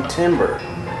air is in Timber.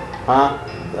 Huh?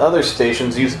 The other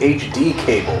stations use HD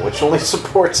cable, which only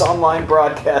supports online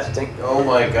broadcasting. Oh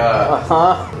my god.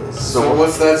 Uh-huh. So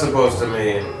what's that supposed to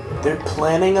mean? They're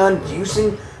planning on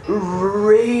using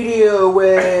radio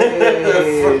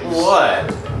waves. For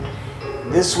what?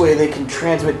 This way they can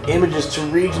transmit images to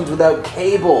regions without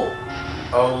cable.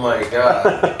 Oh my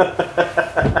god.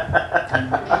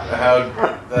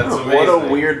 That's amazing. What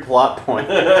a weird plot point.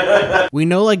 We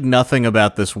know like nothing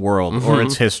about this world or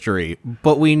its history,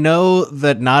 but we know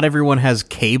that not everyone has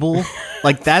cable.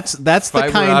 Like that's the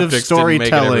Fiber kind of optics didn't make it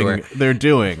storytelling everywhere. they're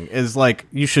doing. Is like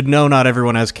you should know not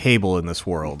everyone has cable in this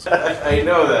world. I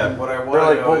know that. What I They're want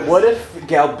like, to know well, is what if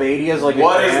Galbadia's like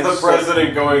what is advanced, the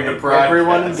president going to broadcast?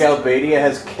 Everyone in Galbadia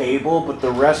has cable, but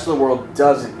the rest of the world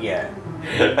doesn't yet.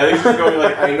 I think he's going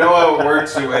like, I know how it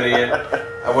works, you idiot.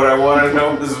 And what I want to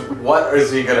know is what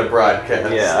is he going to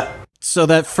broadcast? Yeah. So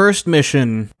that first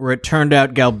mission where it turned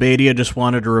out Galbadia just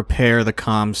wanted to repair the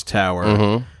comms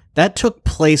tower, that took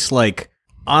place like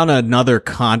on another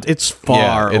It's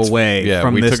far away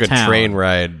from we this took a town. train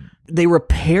ride. They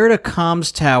repaired a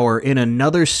comms tower in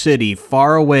another city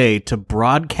far away to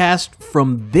broadcast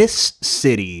from this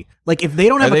city. Like if they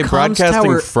don't Are have they a comms broadcasting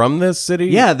tower from this city?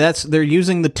 yeah, they're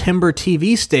using the Timber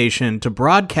TV station to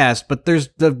broadcast, but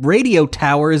the radio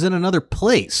tower is in another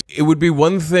place. It would be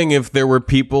one thing if there were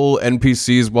people,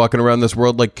 NPCs walking around this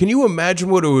world. Like, can you imagine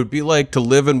what it would be like to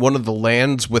live in one of the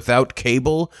lands without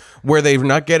cable, where they're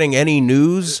not getting any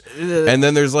news? And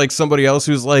then there's like somebody else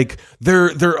who's like, there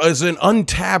is an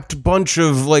untapped bunch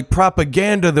of like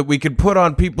propaganda that we could put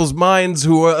on people's minds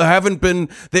who haven't been,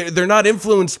 they're not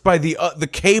influenced by the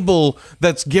cable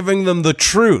that's giving them the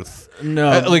truth. No.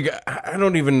 I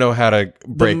don't even know how to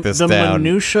break this down. The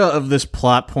minutia of this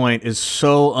plot point is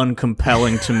so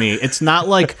uncompelling to me. It's not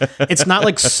like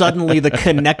suddenly the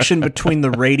connection between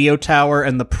the radio tower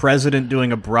and the president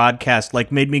doing a broadcast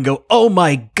like made me go, "Oh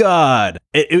my god!"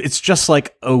 It's just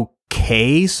like,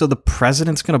 okay, so the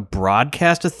president's gonna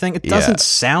broadcast a thing. It doesn't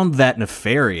sound that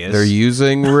nefarious. They're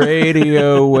using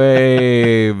radio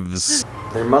waves.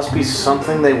 There must be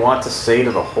something they want to say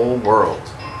to the whole world.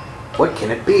 What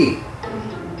can it be?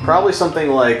 Probably something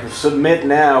like, submit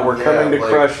now, we're coming to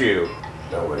crush you.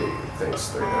 Nobody thinks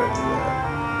they're gonna do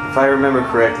that. If I remember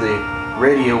correctly,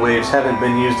 radio waves haven't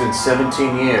been used in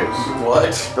 17 years.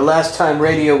 What? The last time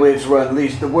radio waves were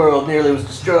unleashed, the world nearly was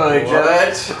destroyed,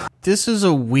 What? This is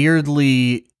a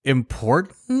weirdly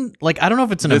important, like, I don't know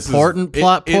if it's an important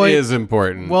plot point. It is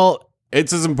important. Well,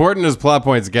 it's as important as plot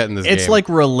points get in this game. it's like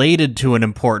related to an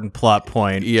important plot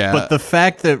point. Yeah. But the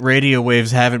fact that radio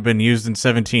waves haven't been used in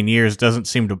 17 years doesn't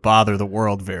seem to bother the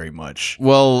world very much.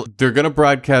 Well, they're going to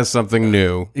broadcast something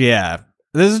new. Yeah.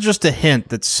 This is just a hint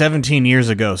that 17 years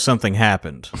ago something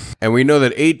happened. And we know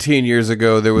that 18 years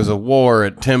ago there was a war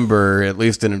at Timber, at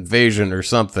least an invasion or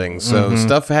something. So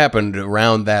stuff happened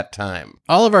around that time.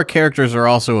 All of our characters are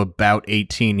also about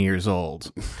 18 years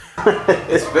old.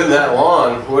 It's been that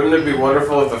long. Wouldn't it be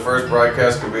wonderful if the first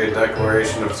broadcast could be a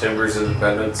declaration of Timber's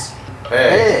independence?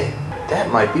 Hey, Hey,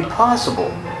 that might be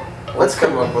possible. let's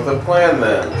come up with a plan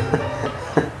then.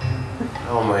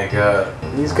 Oh my god.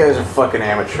 These guys are fucking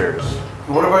amateurs.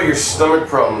 What about your stomach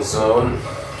problem, Zone?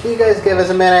 Can you guys give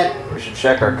us a minute? We should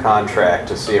check our contract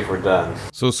to see if we're done.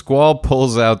 So Squall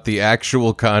pulls out the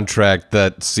actual contract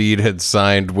that Seed had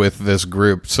signed with this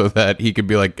group so that he could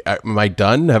be like, am I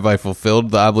done? Have I fulfilled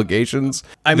the obligations?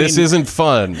 This isn't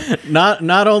fun.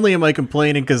 Not only am I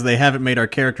complaining because they haven't made our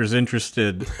characters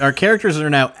interested, our characters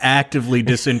are now actively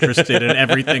disinterested in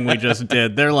everything we just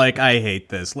did. They're like, I hate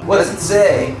this. What does it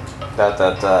say? ...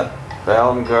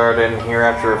 Valum Garden,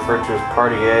 hereafter referred to as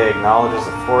Party A, acknowledges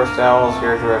the Forest Owls,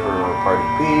 hereafter referred to Party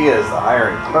B as the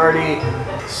hiring party.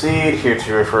 Seed,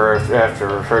 hereafter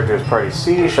referred to as Party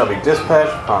C, shall be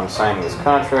dispatched upon signing this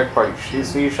contract. Party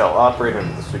C shall operate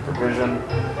under the supervision.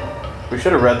 We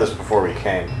should have read this before we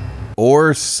came.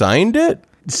 Or signed it?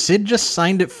 Sid just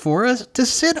signed it for us? Does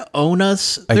Sid own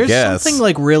us? I There's guess. something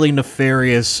like really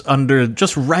nefarious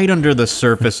right under the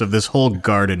surface of this whole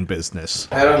garden business.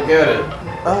 I don't get it.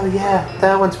 Oh yeah,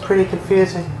 that one's pretty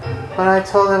confusing. When I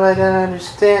told him I didn't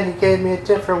understand, he gave me a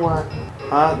different one.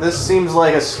 This seems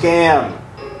like a scam.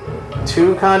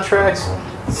 2 contracts?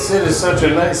 Sid is such a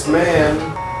nice man.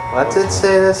 What's it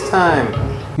say this time?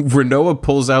 Renoa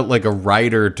pulls out like a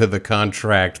rider to the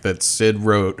contract that Sid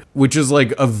wrote, which is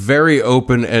like a very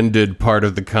open-ended part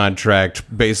of the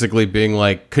contract, basically being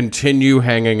like, continue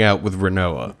hanging out with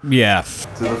Renoa. Yeah.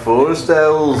 To the Forest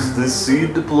Owls, this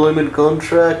seed deployment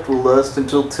contract will last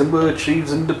until Timber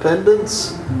achieves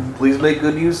independence. Please make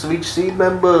good use of each seed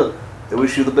member. I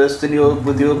wish you the best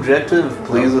with your objective.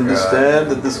 Please understand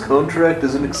that this contract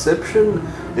is an exception,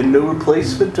 and no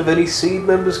replacement of any seed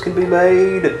members can be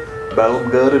made.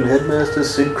 Valum Garden Headmaster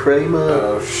Sid Kramer.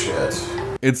 Oh shit.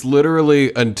 It's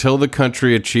literally until the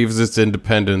country achieves its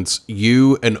independence,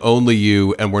 you and only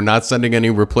you, and we're not sending any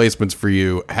replacements for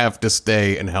you, have to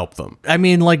stay and help them. I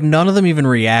mean, like, none of them even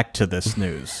react to this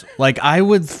news. Like, I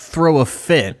would throw a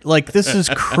fit. Like, this is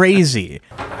crazy.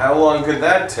 How long could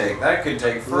that take? That could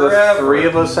take The forever. 3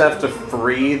 of us have to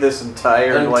free this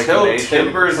entire Until nation.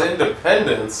 Timber's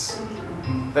independence.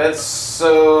 That's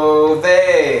so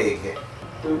vague.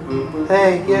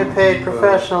 Hey, get paid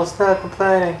professionals, no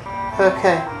complaining.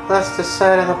 Okay, let's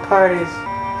decide on the parties.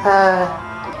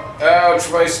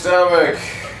 Ouch, my stomach.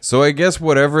 So I guess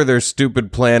whatever their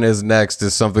stupid plan is next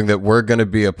is something that we're going to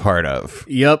be a part of.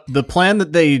 Yep, the plan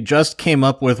that they just came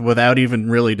up with without even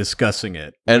really discussing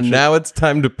it. And now it's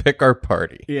time to pick our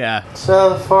party. Yeah.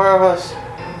 So the 4 of us,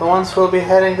 the ones who will be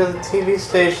heading to the TV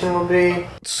station will be...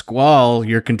 Squall,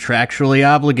 you're contractually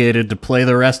obligated to play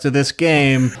the rest of this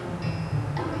game.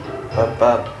 Squall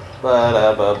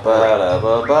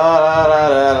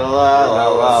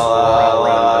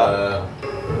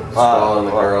and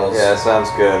the girls. Yeah, sounds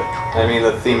good. I mean,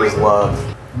 the theme is love.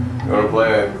 You wanna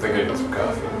play? I think I need some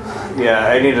coffee. Yeah,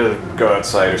 I need to go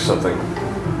outside or something.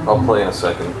 I'll play in a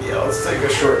second. Yeah, let's take a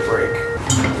short break.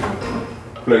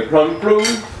 Play plum plum.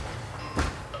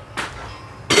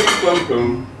 Play plum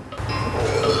plum.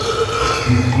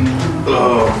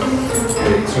 Oh, I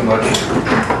ate too much.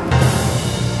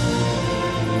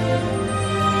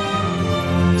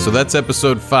 So that's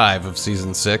episode 5 of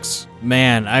season 6.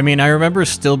 Man, I mean, I remember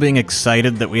still being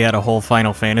excited that we had a whole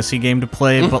Final Fantasy game to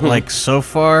play, but like so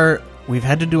far, we've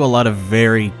had to do a lot of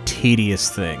very tedious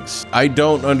things. I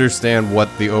don't understand what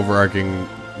the overarching,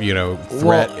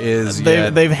 threat is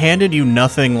yet. They've handed you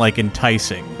nothing like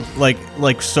enticing.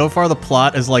 Like so far the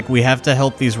plot is like we have to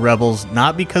help these rebels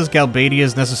not because Galbadia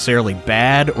is necessarily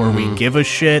bad or we give a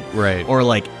shit Right. or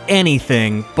like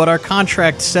anything, but our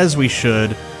contract says we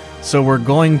should, so we're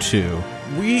going to.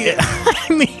 I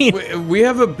mean, We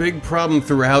have a big problem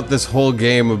throughout this whole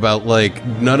game about like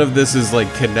none of this is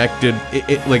like connected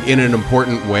like in an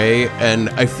important way, and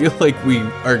I feel like we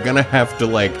are gonna have to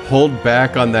like hold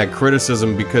back on that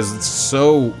criticism because it's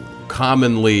so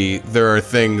commonly there are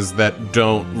things that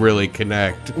don't really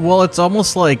connect. well, it's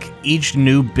almost like each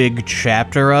new big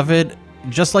chapter of it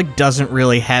just like doesn't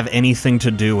really have anything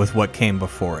to do with what came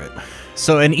before it.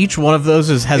 So, and each one of those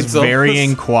has It's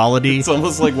varying almost- quality. It's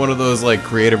almost like one of those like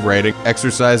creative writing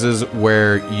exercises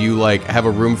where you like have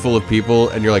a room full of people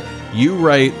and you're like, you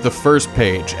write the first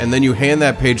page and then you hand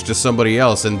that page to somebody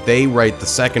else and they write the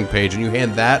second page and you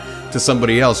hand that to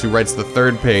somebody else who writes the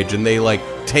third page and they like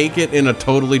take it in a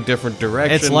totally different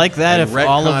direction. It's like that and if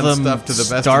all of retcon them stuff to the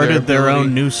best started of their their ability.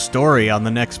 own new story on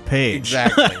the next page.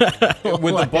 Exactly.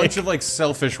 With a bunch of like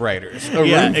selfish writers. A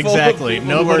Yeah, room full exactly. Of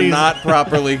people who are Nobody's- not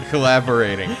properly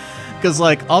collaborating. Because,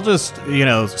 like, I'll just,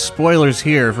 spoilers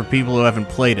here for people who haven't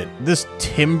played it. This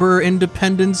Timber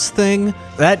independence thing,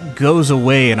 that goes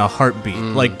away in a heartbeat.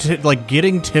 Like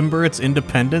getting Timber its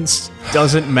independence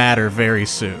doesn't matter very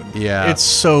soon. Yeah. It's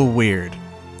so weird.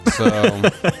 So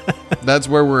that's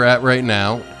where we're at right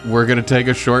now. We're going to take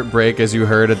a short break, as you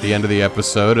heard at the end of the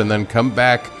episode, and then come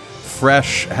back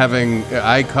fresh,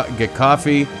 get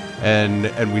coffee,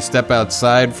 and we step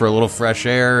outside for a little fresh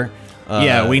air.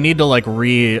 Yeah, we need to, like,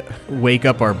 wake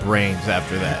up our brains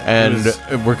after that.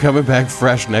 And we're coming back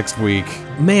fresh next week.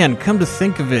 Man, come to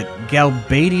think of it,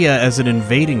 Galbadia as an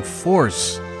invading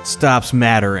force stops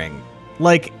mattering.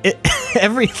 Like,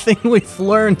 everything we've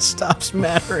learned stops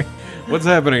mattering. What's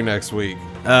happening next week?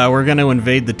 We're going to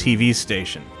invade the TV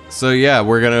station. So yeah,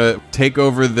 we're going to take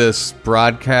over this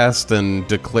broadcast and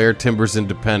declare Timber's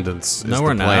independence is No, the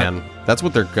we're not. plan. That's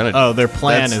what they're going to do. Oh, their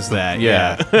plan That's is the- that.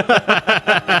 Yeah.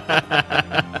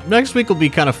 Next week will be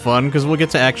kind of fun because we'll get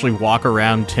to actually walk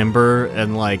around Timber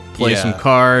and like play Yeah. some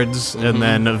cards and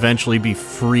then eventually be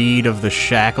freed of the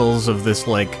shackles of this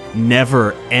like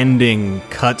never-ending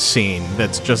cutscene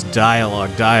that's just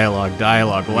dialogue.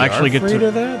 We'll actually get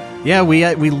to that? yeah.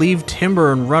 We leave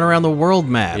Timber and run around the world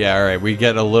map. Yeah, all right. We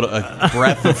get a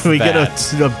breath of we that.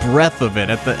 get a breath of it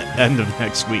at the end of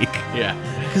next week. Yeah.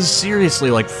 Because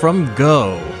seriously, like from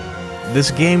Go,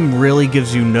 this game really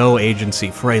gives you no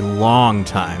agency for a long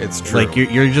time. It's true. Like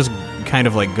you're just kind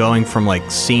of like going from like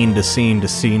scene to scene to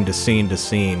scene to scene to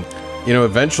scene.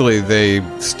 Eventually they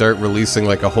start releasing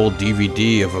like a whole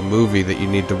DVD of a movie that you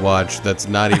need to watch that's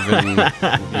not even,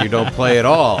 you don't play at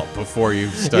all before you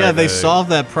start. Yeah, they solve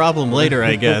that problem later,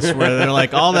 I guess, where they're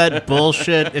like, all that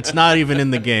bullshit, it's not even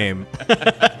in the game.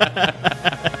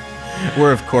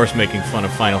 We're, of course, making fun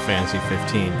of Final Fantasy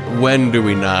 15. When do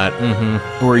we not?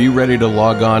 Mm-hmm. Or are you ready to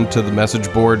log on to the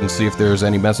message board and see if there's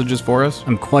any messages for us?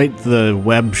 I'm quite the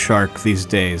web shark these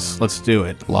days. Let's do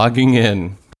it. Logging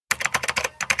in.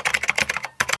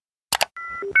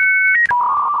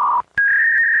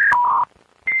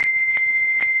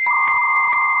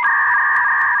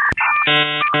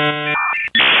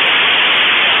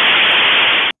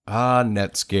 Ah,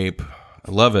 Netscape.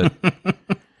 I love it.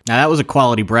 Now, that was a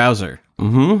quality browser.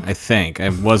 Mm-hmm. I think. I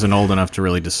wasn't old enough to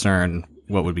really discern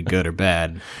what would be good or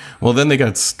bad. Well, then they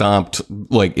got stomped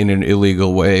like in an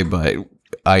illegal way by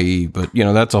IE, but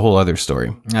that's a whole other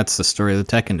story. That's the story of the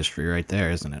tech industry right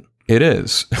there, isn't it? It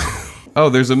is. Oh,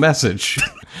 there's a message.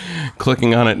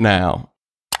 Clicking on it now.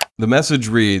 The message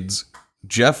reads,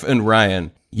 Jeff and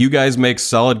Ryan, you guys make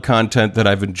solid content that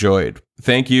I've enjoyed.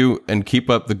 Thank you and keep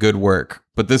up the good work.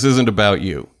 But this isn't about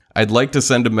you. I'd like to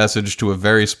send a message to a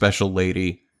very special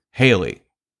lady, Haley.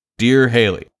 Dear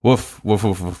Haley. Woof, woof,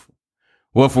 woof, woof.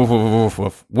 Woof, woof, woof, woof,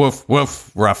 woof, woof,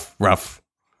 woof, rough, rough.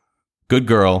 Good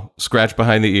girl, scratch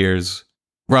behind the ears.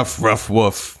 Rough, rough,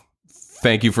 woof.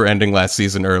 Thank you for ending last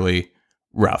season early.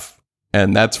 Rough.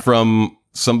 And that's from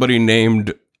somebody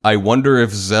named, I wonder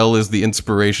if Zell is the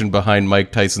inspiration behind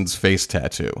Mike Tyson's face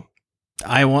tattoo.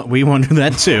 We wonder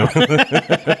that too.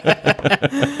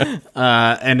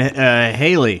 And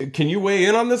Haley. Can you weigh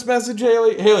in on this message,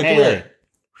 Haley? Haley, come here.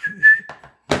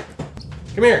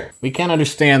 Come here. We can't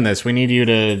understand this. We need you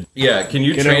to... Yeah, can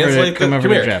you Get over translate to- come over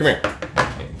to Jeff. Come here.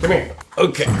 Come here.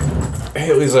 Okay.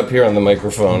 Haley's up here on the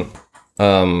microphone.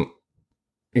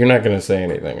 You're not going to say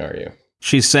anything, are you?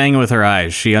 She's saying with her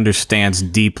eyes. She understands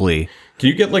deeply. Can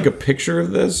you get like a picture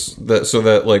of this so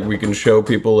that like we can show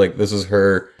people like this is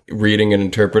her reading and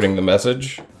interpreting the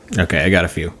message. Okay, I got a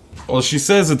few. Well, she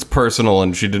says it's personal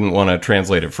and she didn't want to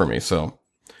translate it for me, so.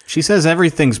 She says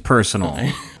everything's personal.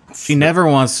 She never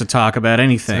wants to talk about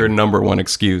anything. Her number one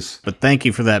excuse. But thank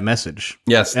you for that message.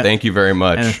 Yes, thank you very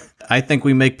much. And I think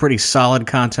we make pretty solid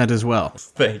content as well.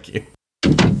 Thank you.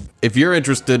 If you're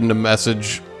interested in a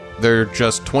message, they're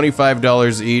just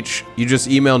 $25 each. You just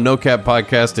email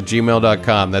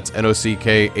nocappodcast@gmail.com. That's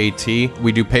NOCKAT.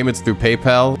 We do payments through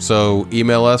PayPal, so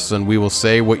email us and we will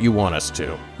say what you want us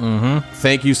to.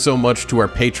 Thank you so much to our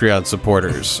Patreon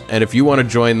supporters. And if you want to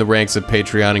join the ranks at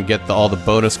Patreon and get all the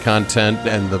bonus content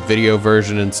and the video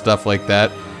version and stuff like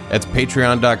that, that's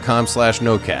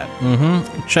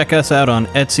patreon.com/nocat. Check us out on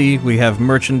Etsy. We have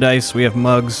merchandise, we have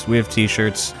mugs, we have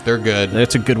t-shirts. They're good.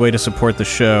 It's a good way to support the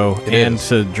show and is.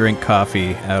 to drink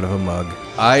coffee out of a mug.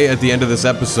 I, at the end of this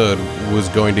episode, was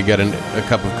going to get a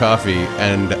cup of coffee,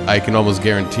 and I can almost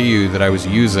guarantee you that I was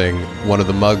using one of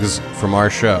the mugs from our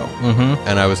show.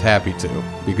 And I was happy to,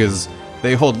 because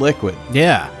they hold liquid.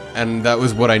 Yeah. And that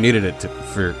was what I needed it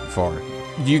for.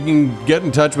 You can get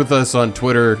in touch with us on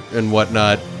Twitter and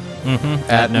whatnot.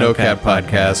 At NoCat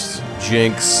Podcast.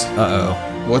 Jinx.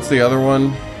 What's the other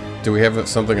one? Do we have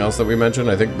something else that we mentioned?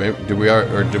 I think maybe,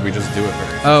 or did we just do it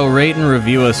very Oh, rate and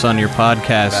review us on your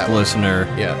podcast listener.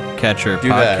 Yeah. Catcher, Do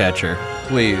that. podcatcher.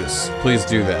 Please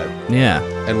do that. Yeah.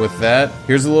 And with that,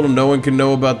 here's a little no one can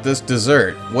know about this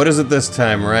dessert. What is it this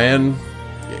time, Ryan?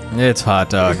 It's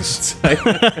hot dogs.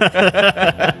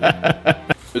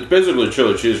 It's basically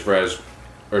chili cheese fries,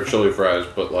 or chili fries,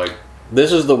 but like...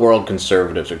 This is the world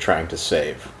conservatives are trying to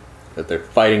save. That they're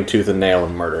fighting tooth and nail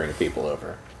and murdering people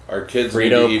over. Our kids Frito need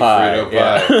to eat pie,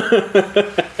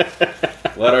 Frito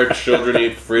pie. Let our children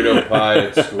eat Frito pie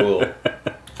at school.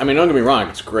 I mean, don't get me wrong,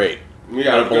 it's great.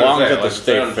 Yeah, It belongs at the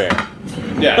state fair.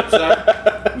 Yeah,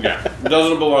 it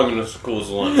doesn't belong in the school's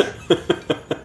lunch.